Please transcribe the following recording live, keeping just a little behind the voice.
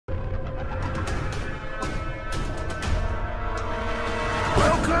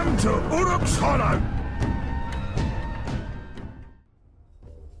Welcome to Uruk's Hollow!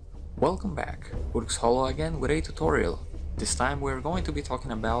 Welcome back, Uruk's Hollow again with a tutorial. This time we're going to be talking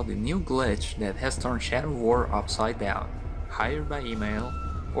about the new glitch that has turned Shadow War upside down, hired by email,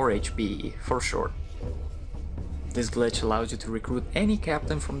 or HBE for short. This glitch allows you to recruit any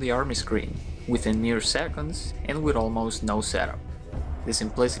captain from the army screen, within mere seconds and with almost no setup. The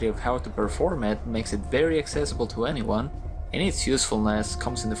simplicity of how to perform it makes it very accessible to anyone, and its usefulness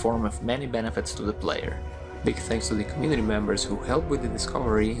comes in the form of many benefits to the player. Big thanks to the community members who helped with the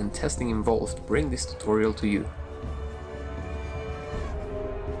discovery and testing involved to bring this tutorial to you.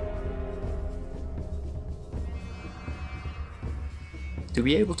 To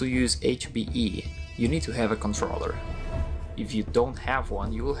be able to use HBE, you need to have a controller. If you don't have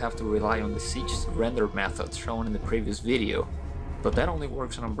one, you will have to rely on the siege render method shown in the previous video, but that only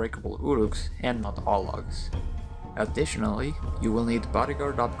works on unbreakable Uruks and not all logs. Additionally, you will need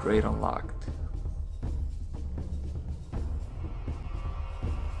bodyguard upgrade unlocked.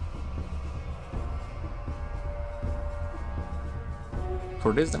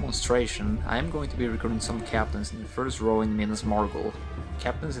 For this demonstration, I am going to be recruiting some captains in the first row in Minas Morgul.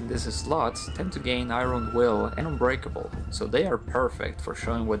 Captains in these slots tend to gain Iron Will and Unbreakable, so they are perfect for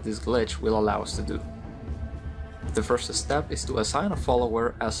showing what this glitch will allow us to do. The first step is to assign a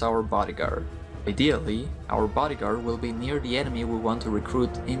follower as our bodyguard. Ideally, our bodyguard will be near the enemy we want to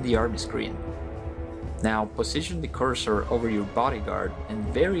recruit in the army screen. Now position the cursor over your bodyguard and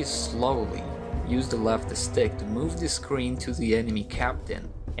very slowly use the left stick to move the screen to the enemy captain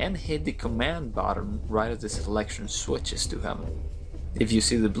and hit the command button right as the selection switches to him. If you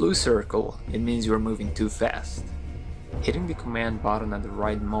see the blue circle, it means you are moving too fast. Hitting the command button at the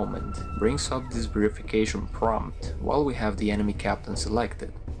right moment brings up this verification prompt while we have the enemy captain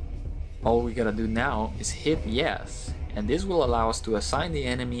selected. All we gotta do now is hit yes, and this will allow us to assign the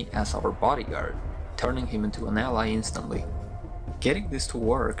enemy as our bodyguard, turning him into an ally instantly. Getting this to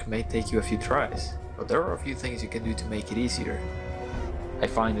work may take you a few tries, but there are a few things you can do to make it easier. I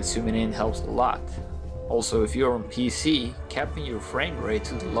find that zooming in helps a lot. Also, if you're on PC, capping your frame rate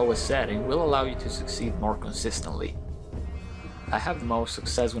to the lowest setting will allow you to succeed more consistently. I have the most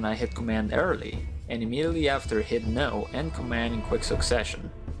success when I hit command early, and immediately after hit no and command in quick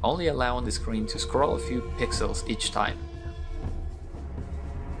succession, only allowing the screen to scroll a few pixels each time.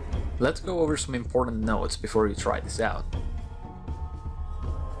 Let's go over some important notes before you try this out.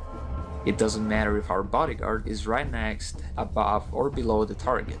 It doesn't matter if our bodyguard is right next, above or below the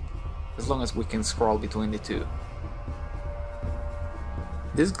target, as long as we can scroll between the two.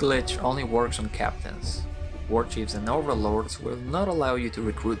 This glitch only works on captains. Warchiefs and overlords will not allow you to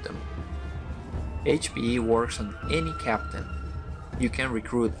recruit them. HBE works on any captain. You can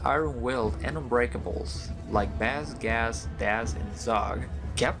recruit Iron-Willed and Unbreakables, like Baz, Gaz, Daz and Zog,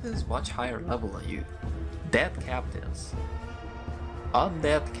 captains much higher level than you, dead captains,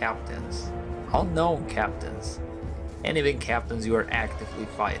 undead captains, unknown captains, and even captains you are actively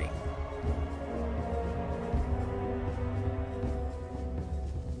fighting.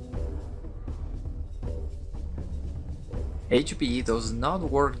 HBE does not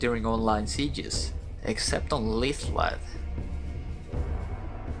work during online sieges, except on Lithlad.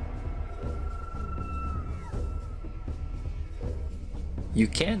 You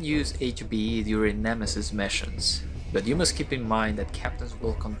can use HBE during Nemesis missions, but you must keep in mind that captains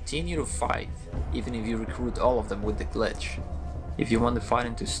will continue to fight, even if you recruit all of them with the glitch. If you want the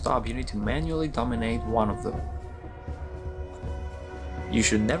fighting to stop, you need to manually dominate one of them. You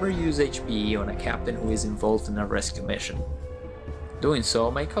should never use HBE on a captain who is involved in a rescue mission. Doing so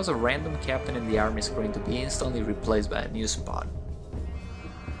may cause a random captain in the army screen to be instantly replaced by a new spot.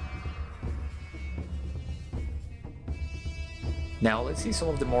 Now let's see some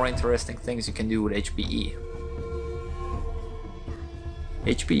of the more interesting things you can do with HBE.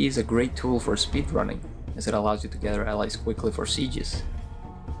 HBE is a great tool for speedrunning, as it allows you to gather allies quickly for sieges.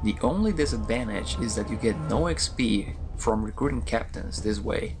 The only disadvantage is that you get no XP from recruiting captains this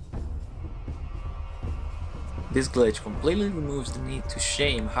way. This glitch completely removes the need to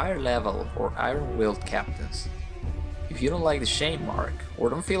shame higher level or Iron-Willed captains. If you don't like the shame mark, or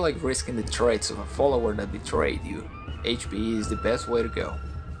don't feel like risking the traits of a follower that betrayed you, HBE is the best way to go.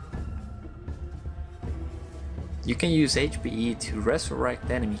 You can use HBE to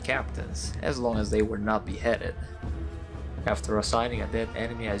resurrect enemy captains, as long as they were not beheaded. After assigning a dead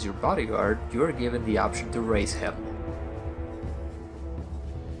enemy as your bodyguard, you are given the option to raise him.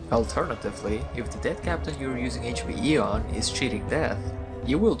 Alternatively, if the dead captain you are using HBE on is cheating death,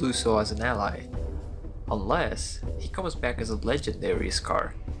 you will do so as an ally. Unless he comes back as a legendary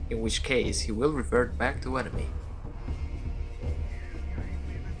scar, in which case he will revert back to enemy.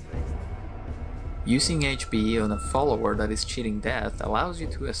 Using HPE on a follower that is cheating death allows you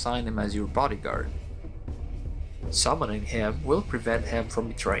to assign him as your bodyguard. Summoning him will prevent him from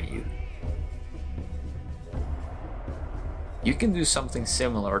betraying you. You can do something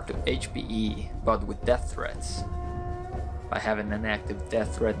similar to HPE, but with death threats. By having an active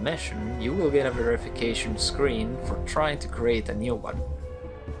death threat mission, you will get a verification screen for trying to create a new one.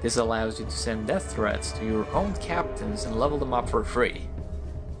 This allows you to send death threats to your own captains and level them up for free.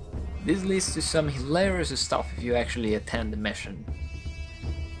 This leads to some hilarious stuff if you actually attend the mission.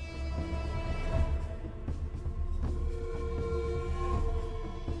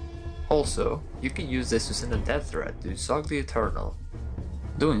 Also, you can use this to send a death threat to Zog the Eternal.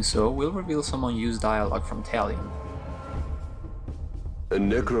 Doing so will reveal some unused dialogue from Talion. A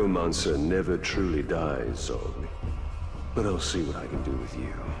necromancer never truly dies, Zog. But I'll see what I can do with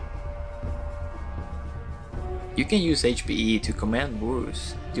you. You can use HPE to command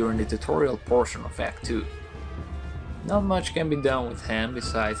Bruce during the tutorial portion of Act 2. Not much can be done with him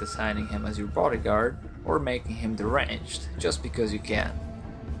besides assigning him as your bodyguard or making him deranged, just because you can.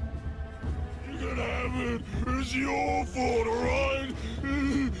 You can have it. It's your fault, alright?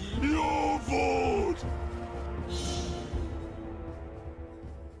 Your fault.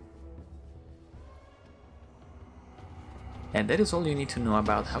 And that is all you need to know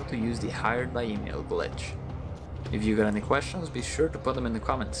about how to use the hired by email glitch. If you got any questions, be sure to put them in the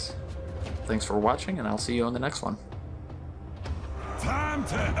comments. Thanks for watching, and I'll see you on the next one. Time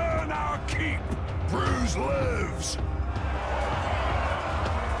to earn our keep. Bruce lives.